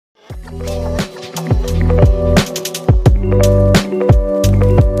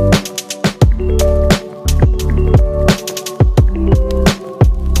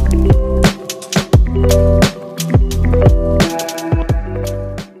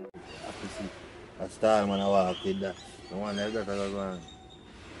star man I walk with that. The one that got to go on.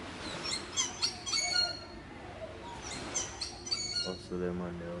 Also them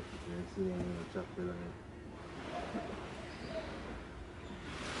man there, you see them in the chapel and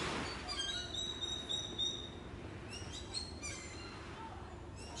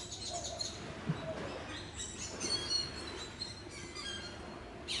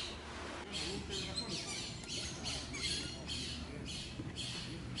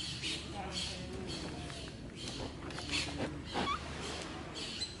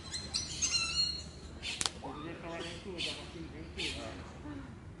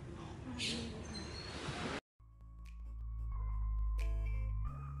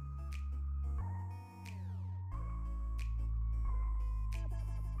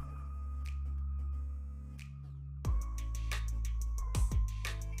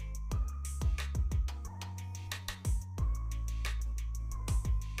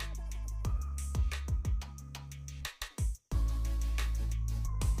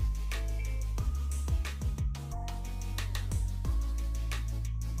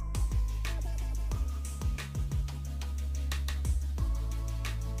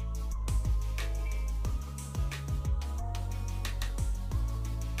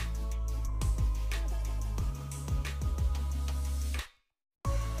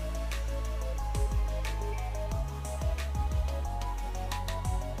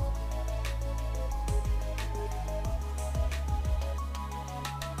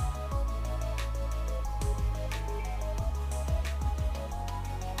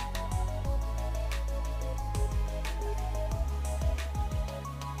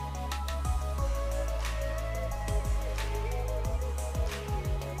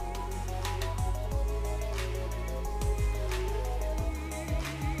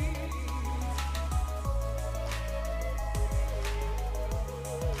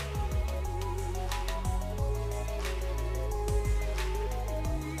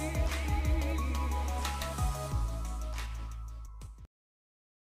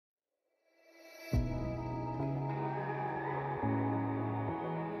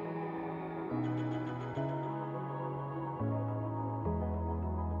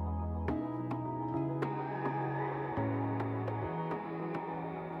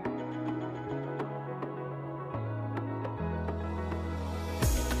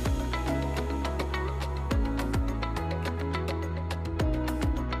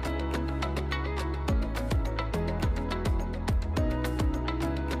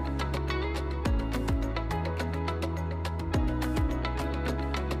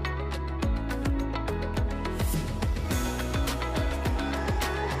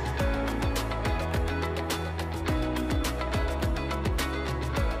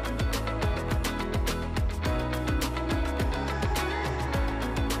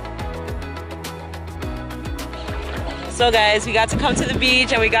So guys, we got to come to the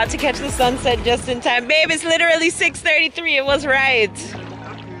beach and we got to catch the sunset just in time. Babe, it's literally 6:33. It was right.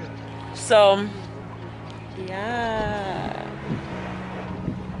 So, yeah.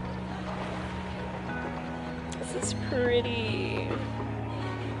 This is pretty.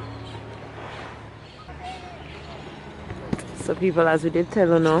 So people, as we did tell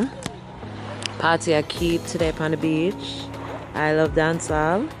you now, party I keep today upon the beach. I love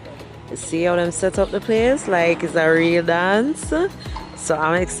dancehall. See how them set up the place like it's a real dance. So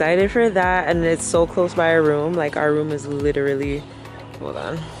I'm excited for that, and it's so close by our room. Like our room is literally, hold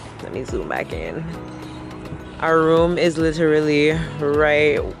on, let me zoom back in. Our room is literally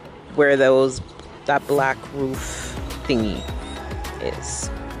right where that black roof thingy is.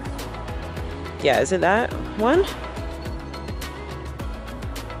 Yeah, is it that one?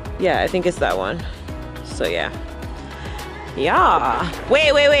 Yeah, I think it's that one. So yeah. Yeah.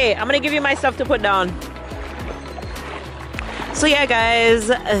 Wait. I'm gonna give you my stuff to put down. So yeah, guys,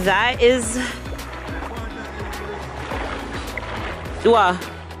 that is what.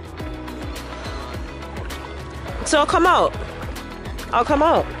 So I'll come out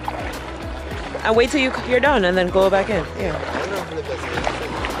and wait till you're done and then go back in. Yeah.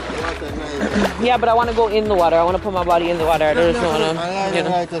 Yeah, but I want to go in the water. I want to put my body in the water. There's no one, you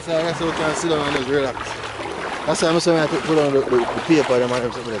know. That's why I'm saying I put on the paper and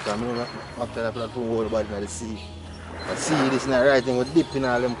everything like that. After that, I put all the body in the sea. I see this not right thing with dipping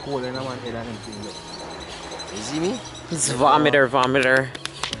all them cold in my head and everything. You see me? It's vomiter.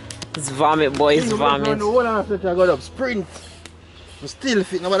 It's vomit, boys, vomit. I got up, sprint. I'm still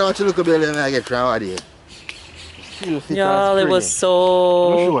fit. Nobody wants to look at me when I get around here. Still fit. Y'all, it was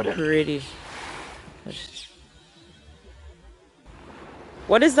so pretty.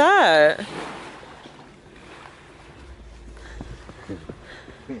 What is that?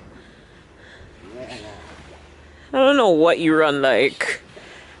 I don't know what you run like.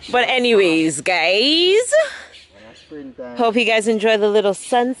 But anyways, guys. Hope you guys enjoy the little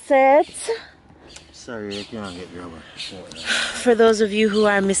sunset. Sorry, I can't get rubber. For those of you who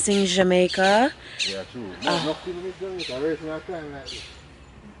are missing Jamaica. Yeah, true.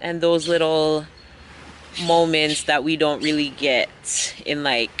 And those little moments that we don't really get in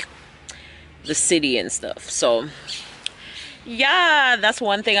like the city and stuff. So yeah, that's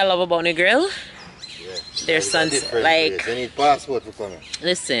one thing I love about Negril. Yeah, their sunset, like they need passport for coming.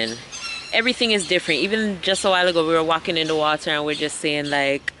 Listen, everything is different. Even just a while ago we were walking in the water and we're just saying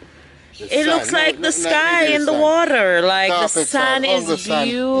like it looks like the sky in the water. Like the sun is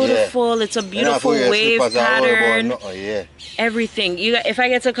beautiful. Yeah. It's a beautiful wave pattern. Everything. If I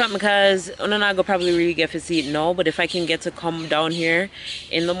get to come, because Ononago probably really get to see it now, but if I can get to come down here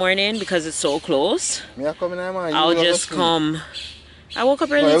in the morning because it's so close, I'll just come. I woke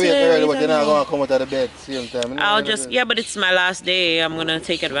up early today. But you're not going to come out of the bed same time. I'll just, yeah, but it's my last day. I'm going to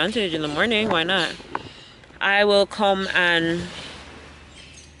take advantage in the morning. Why not? I will come and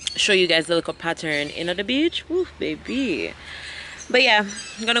show you guys the little pattern in the beach. Woo, baby. But yeah,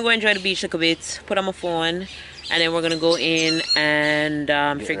 I'm gonna go enjoy the beach a little bit, put on my phone, and then we're gonna go in and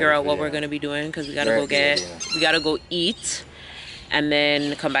figure out what we're gonna be doing, because we gotta go eat and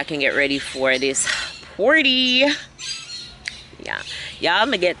then come back and get ready for this party. Yeah, y'all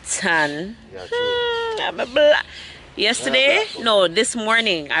me get tan. Yesterday, no, this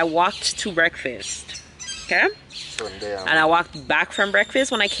morning I walked to breakfast. Okay. And I walked back from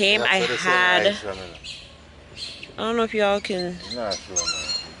breakfast. When I came, I had, I don't know if y'all can,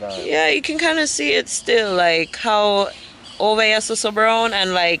 yeah, you can kind of see it still, like how over here so brown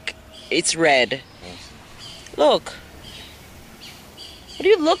and like it's red. Look, what are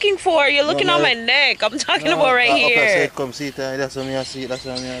you looking for? You're looking on my neck. I'm talking about right here. That's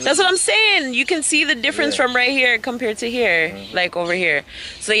what I'm saying. You can see the difference from right here compared to here, like over here.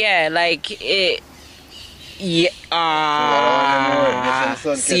 So yeah, like it. Yeah,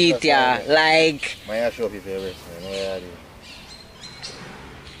 see it, yeah, like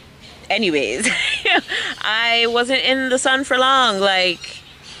anyways, I wasn't in the sun for long, like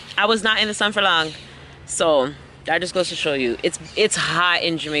I was not in the sun for long, so that just goes to show you it's hot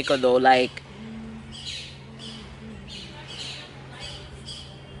in Jamaica though, like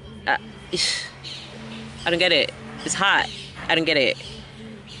I don't get it. It's hot. I don't get it.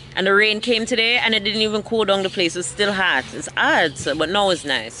 And the rain came today and it didn't even cool down the place. It's still hot. It's odd, so, but now it's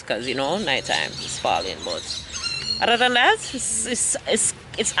nice because, you know, nighttime is falling. But other than that, it's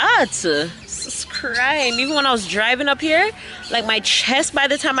odd. It's crime. Even when I was driving up here, like my chest by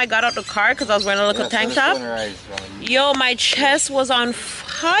the time I got out the car, because I was wearing a little tank top, yo, my chest was on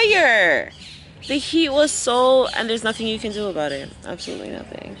fire. The heat was so, and there's nothing you can do about it. Absolutely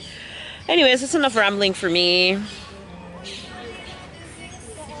nothing. Anyways, it's enough rambling for me.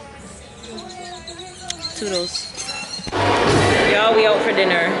 Toodles. Y'all, we out for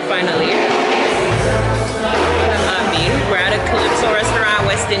dinner, finally. We're at a Calypso restaurant,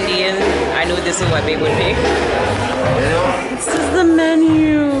 West Indian. I knew this is what they would pick. This is the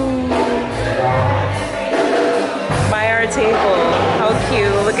menu. By our table. How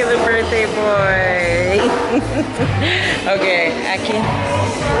cute. Look at the birthday boy. Okay, I can.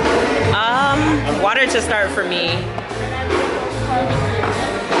 Water to start for me.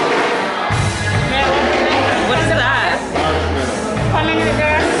 What is that?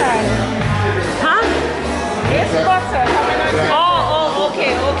 Huh? It's butter. Oh,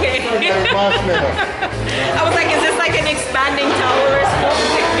 okay. I was like, is this like an expanding towel or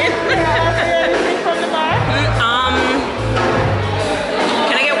something?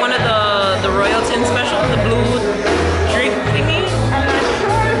 Can I get one of the Royalton special, the blue drink thingy? I'm not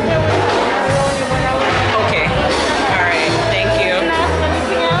sure if there was okay. All right. Thank you.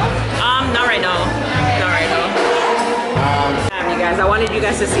 Anything else? Not right now. You guys, I wanted you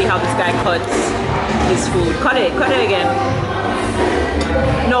guys to see how this guy cuts his food. Cut it again.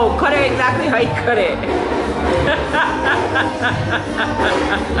 No, cut it exactly how he cut it.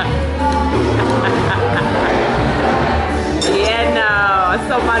 Yeah, no,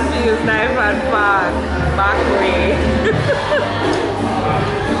 someone to use knife and fork. Back way.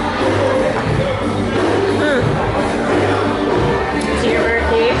 It's your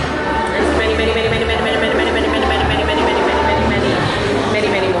birthday. There's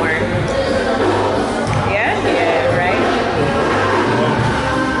many more. Yeah, right?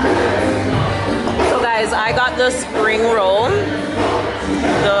 So guys, I got the spring roll,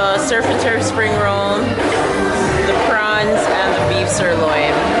 the surf and turf spring roll, the prawns and the beef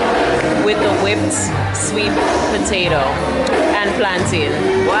sirloin with the whipped sweet potato and plantain.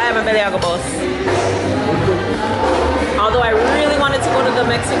 Why am I belly boss? Although I really wanted to go to the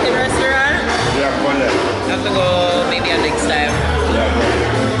Mexican restaurant. Yeah, go there. I have to go maybe next time.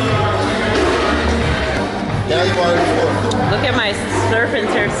 Yeah, you want to go. Look at my surf and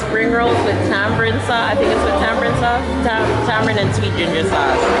turf spring rolls with tamarind sauce. I think it's with tamarind sauce. Tamarind and sweet ginger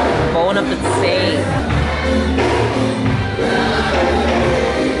sauce. Bone up the same.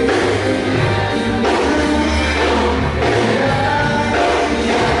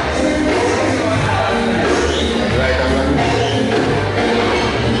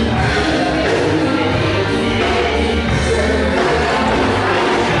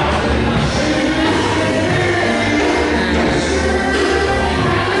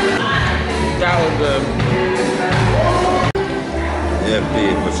 That was good. Yeah,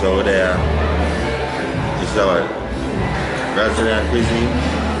 people, so there. This is our Brazilian cuisine.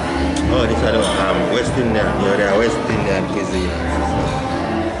 Oh, this is West Indian. Yeah, they are West Indian cuisine.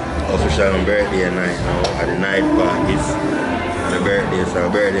 Official birthday night now. At the night parties. On the birthday,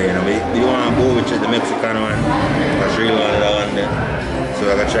 so birthday, you know. We want to go with the Mexican one. That's really one of the one there. So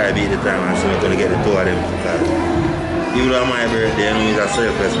I can try to beat the time and so we're going to get the two of them. Even though my birthday, you know, he's a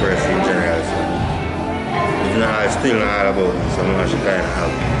selfless person in general. So it's still not all about it. So I should kind of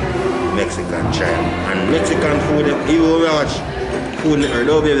have Mexican child. And Mexican food, even when we watch Food Network,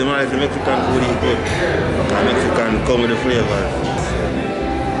 don't be able to manage the Mexican food is good. And Mexican come with the flavors.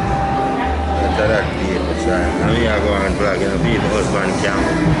 After that plate, and we are going to vlog, you know, be the husband camp.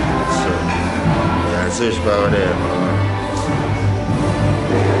 So, yeah, search for there.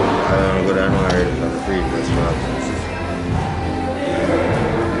 I don't go down already for the free press vlogs.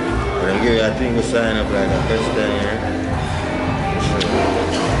 But I'm giving you a thing to sign up like a first time here.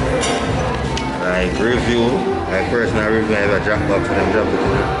 Like review, like personal review, I have a drop box for them drop it.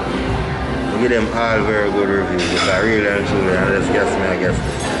 We give them all very good reviews. If I really and truly, and just guess me, I guess.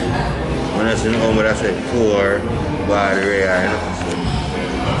 When I see home, I say poor, bad, rare, you know. So,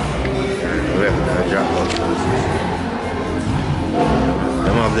 I left a drop box for this.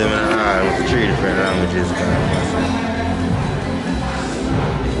 Some of them in all with 3 different languages.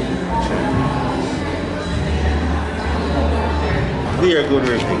 Be a good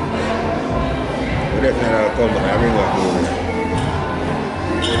review. We definitely will come back and bring back over.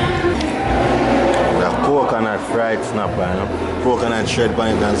 We have coconut fried snapper, you know? Coconut shred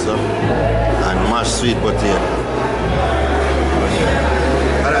pan it and stuff. And mashed sweet potato.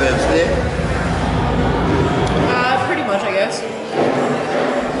 How do you stay? Pretty much, I guess.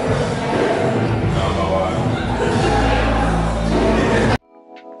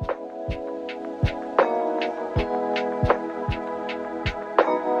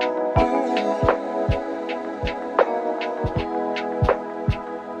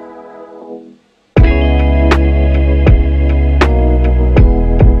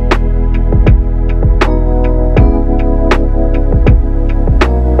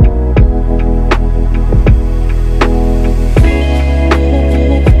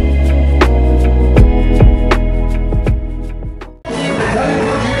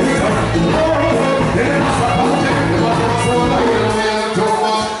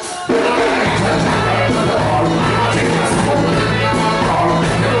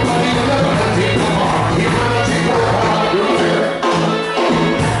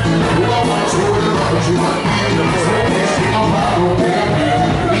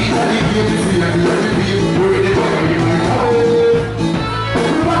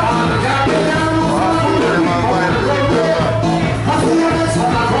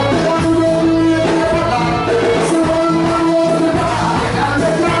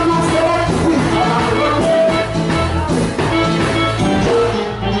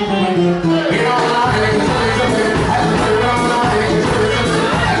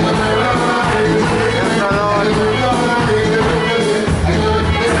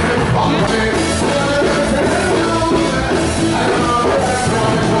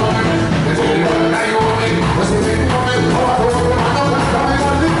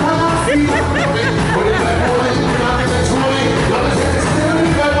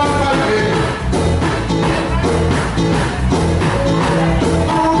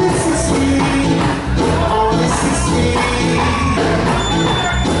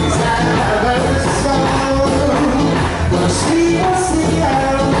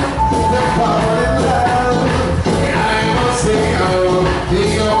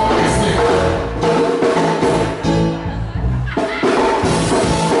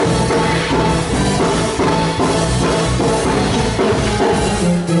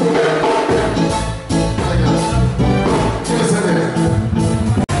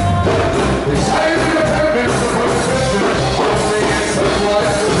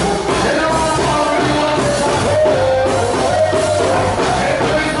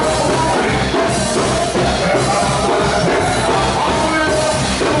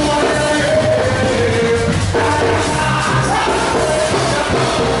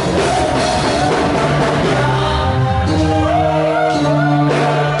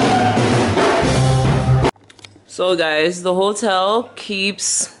 So guys, the hotel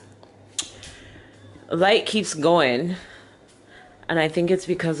light keeps going, and I think it's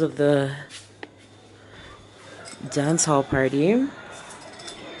because of the dance hall party.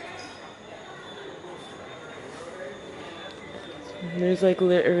 There's like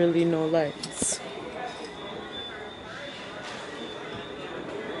literally no lights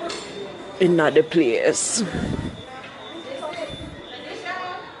in not the place.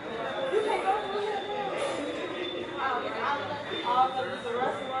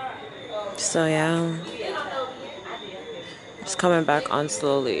 So yeah, just coming back on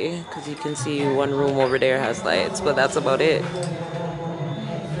slowly because you can see one room over there has lights, but that's about it.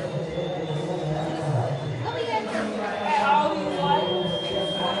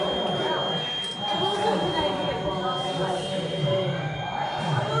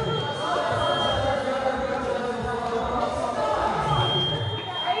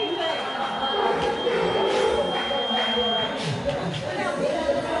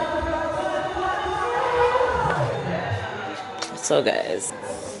 So guys,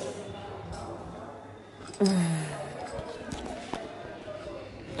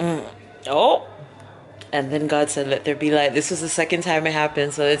 oh, and then God said, let there be light. This was the second time it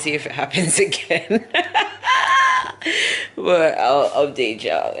happened, so let's see if it happens again. But I'll update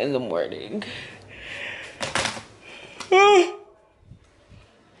y'all in the morning.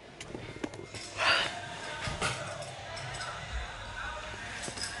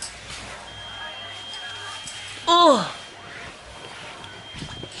 Oh.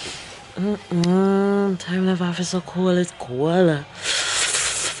 Time left off is so cool. It's cool. Give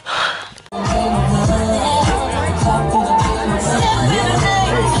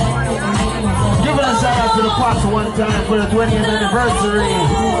it a shout out to the Pops one time for the 20th anniversary.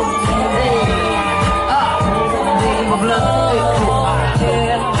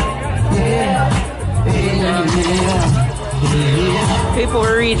 People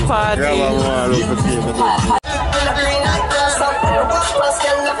reach party.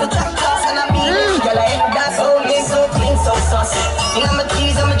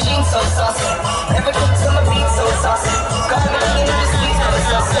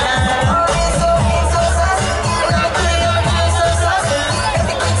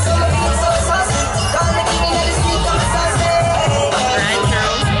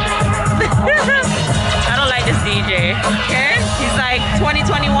 I don't like this DJ. Okay? He's like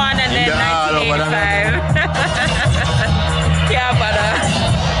 2021 and then 1985. Yeah, but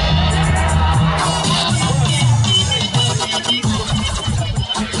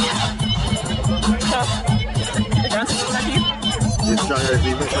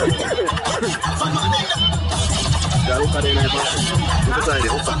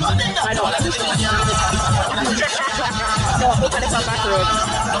I know. No, look at the back road.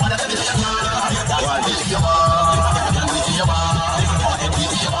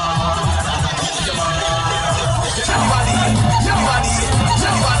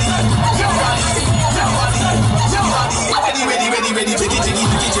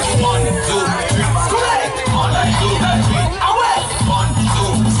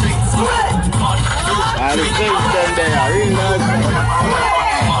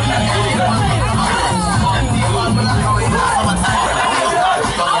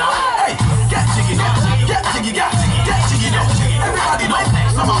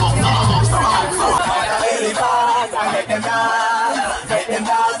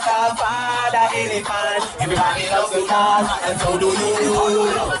 Everybody loves to dance, and so do you.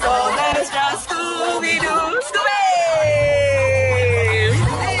 So let's just Scooby-Doo, Scooby!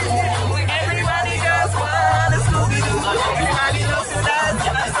 Everybody just wanna Scooby-Doo. Everybody loves to dance,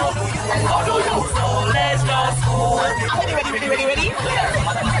 and so do you. So let's just Scooby-Doo. Ready?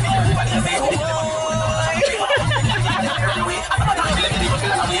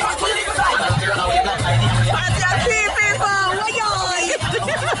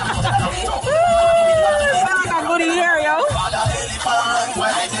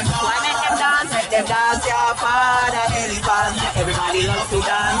 Let them dance, your father elephant. Everybody loves to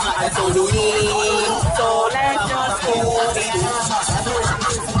dance, and so do we. So let's just Scooby-Doo.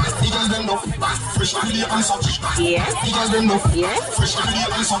 Yes. Yes.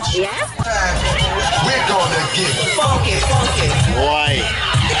 Yes. We're gonna get funky. Why?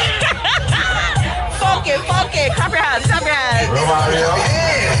 funky. Clap your hands. Romario.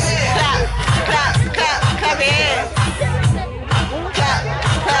 Clap your hands.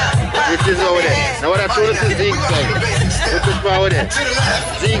 This is over there. Now what I told us is zinc fence. This is over there.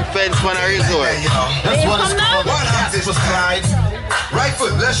 Zinc fence for a resort. That's what it's called. One artist was Clyde. Right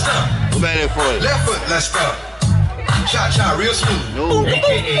foot. let's stop. Belly full. Left foot, let's stop. Cha-cha, real smooth. No.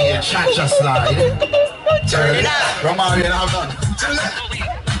 AKA a cha-cha slide. Turn it out. Romario, I'm done. To the left.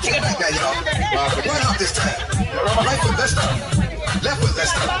 Take it back there, y'all. One up this time. Right foot, let's stop. Left foot,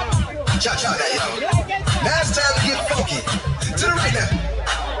 let's stop. Cha-cha that, y'all. Now it's time to get funky. To the right now.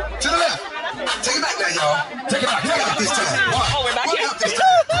 To the left. Take it back now, y'all. Take it back. Take it back this time. One up this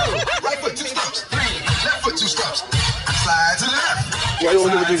time. Right foot, 2 stumps. Left foot, 2 stumps. Slide to the left. Slide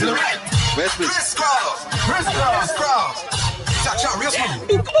to the right. Crisscross. Crisscross. Cha-cha, real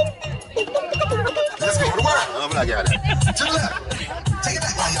smooth. Let's go to work. I'm not got it. To the left. Take it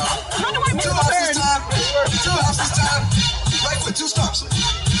back now, y'all. 2 hops this time. 2 hops this time. Right foot, 2 stumps.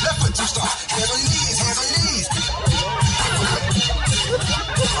 Left foot, 2 stumps. Hands on your knees. Hands on your knees.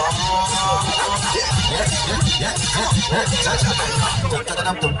 Yeah.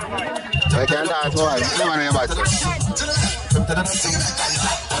 I can't dance for it. No one about it. To the left. Take it back now,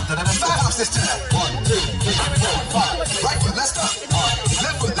 y'all. 5 hops this time. 1, 2, 3, 4, 5. Right foot, let's stop.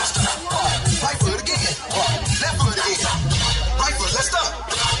 Left foot, let's stop. Right foot again. Left foot again. Right foot, let's stop.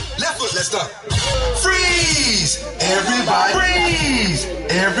 Left foot, let's stop. Freeze! Everybody freeze!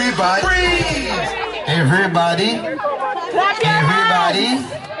 Everybody freeze! Everybody.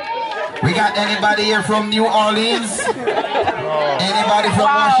 We got anybody here from New Orleans? Anybody from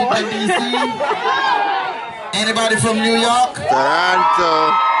Washington, D.C.? Anybody from New York?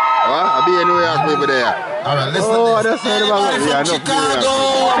 Toronto. I'll be in New York people there. All right, listen Oh, to this. that's not about Anybody from Chicago?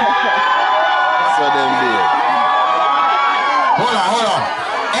 So them there. Hold on.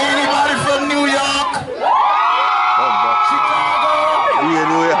 Anybody from New York? Chicago? We in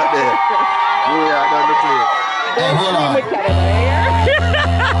New York there. New York down the place. Hey, hold on.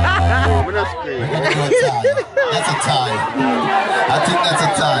 We're not screaming. That's a tie. I think that's a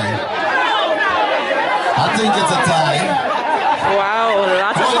tie. I think it's a tie. Wow,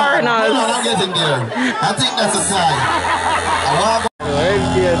 lots of Hold on, foreigners. I'm getting there. I think that's a tie.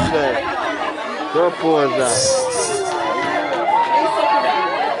 Don't pause that.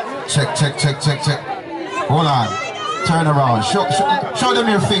 Check. Hold on. Turn around. Show them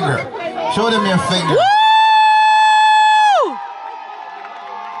your finger. Show them your finger. Woo!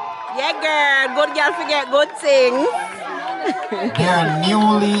 Yeah, girl. Good girl forget good things. They are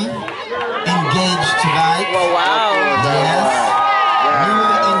newly engaged tonight. Oh, wow. Yes.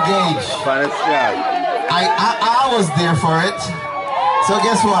 Newly engaged. I was there for it. So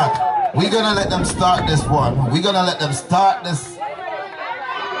guess what? We're gonna let them start this one. We're gonna let them start this.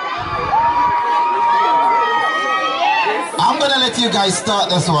 I'm gonna let you guys start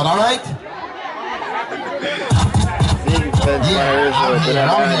this one, alright? Yeah, I'm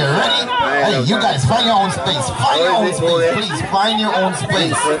here. Ready? Hey, you guys, find your own space. Find your own space, please. Find your own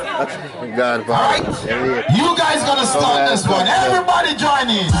space. Alright? You guys gonna start this one. Everybody join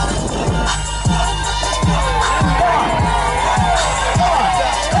in.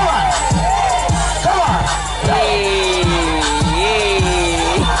 Come on. Hey.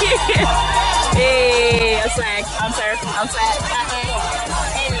 Hey, I'm sad.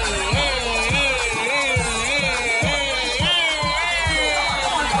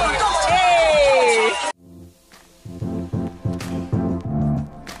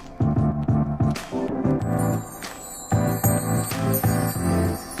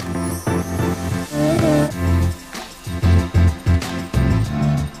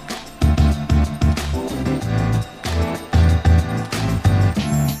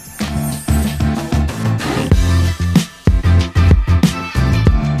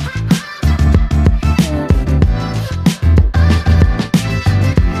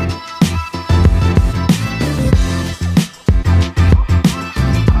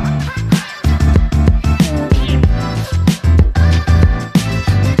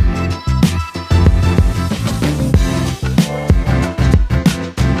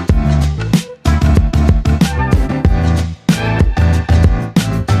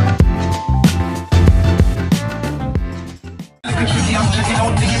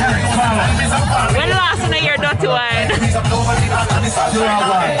 When last in a year, dirty wine?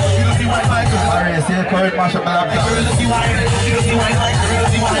 Alright, see the current mashup my laptop.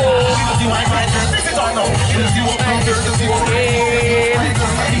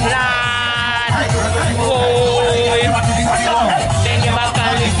 Then you back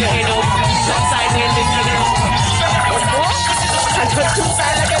and lift your head up. Side and lift your head up. I got two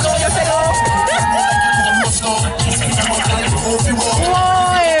sides like I know you said up.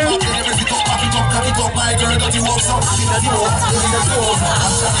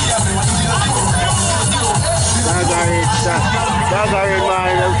 Dagger in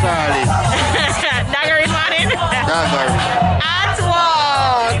morning, I'm sorry. Dagger in morning? Dagger. At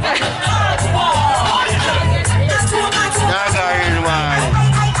what?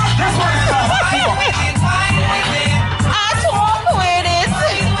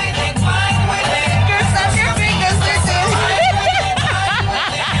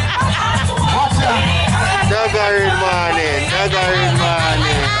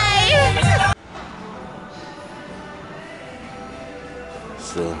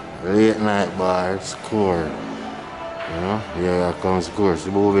 bar, score. You know, here comes score.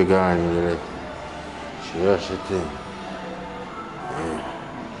 See movie gone, you know. She rush it in. Yeah.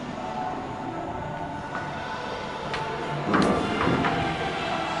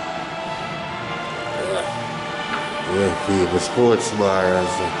 Yeah, people, sports bar and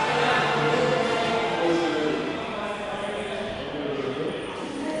stuff.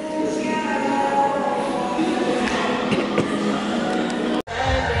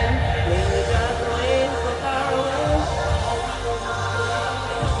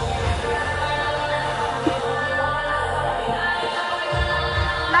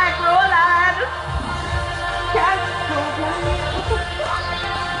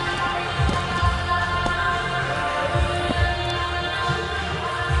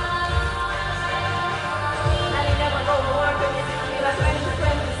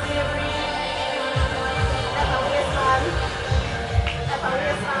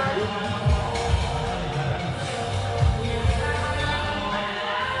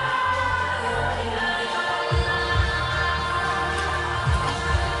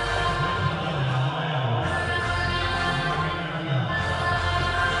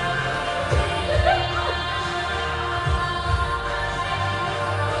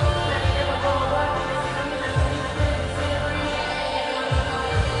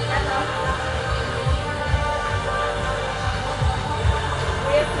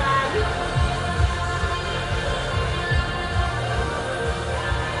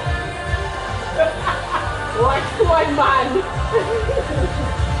 One man.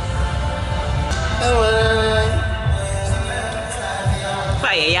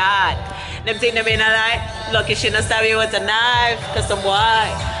 Fire yard. Them think them in a light. Lucky she not stab you with a knife. Cause some boy,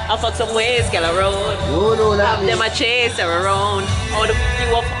 I fuck some ways, get around. No, Have them a chase her around. All the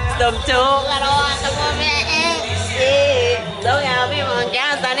you up them too. I don't want the woman. Don't have me on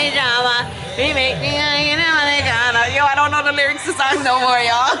gas on the drama. We make me you know they gotta. Yo, I don't know the lyrics to song no more,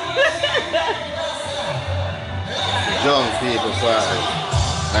 y'all. Young people party.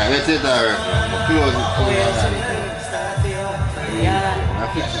 Alright, let's hit our close it.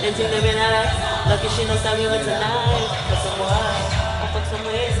 Them think them in a life. Lucky she not stab you with a knife. Cause some boy, I fuck some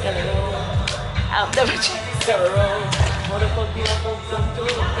ways, get around. I've never chased her around. Motherfuck you up on some too.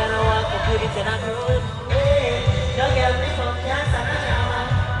 Can I walk up with it in a road? Don't get me from gas and a drama.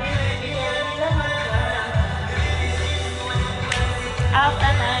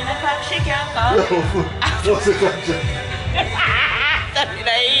 After 9 o'clock she can't call. What's the question?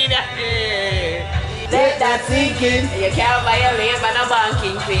 Let that sink in. You can't buy a lamb and a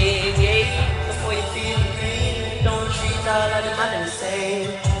banking thing. Yeah. Before you feel green, don't treat all of the man the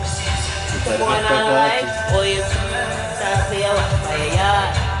same. Come on all right. Oh, you start play a walk by your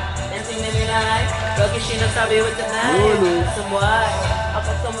yard. Then sing them in a life. Lucky she not stab you with a knife. Some boy, I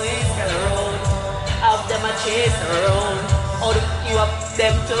fuck some ways, get around. Have them a chase around. All the you up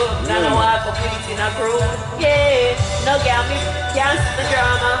them too. Now I walk up with it in a crew. Yeah, no girl, me can't the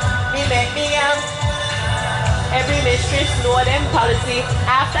drama. Me make me every mistress know them policy.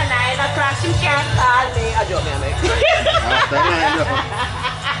 After 9 o'clock she can't call me. I joke me, I make. After 9 o'clock.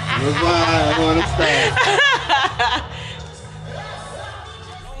 Goodbye, I'm gonna start.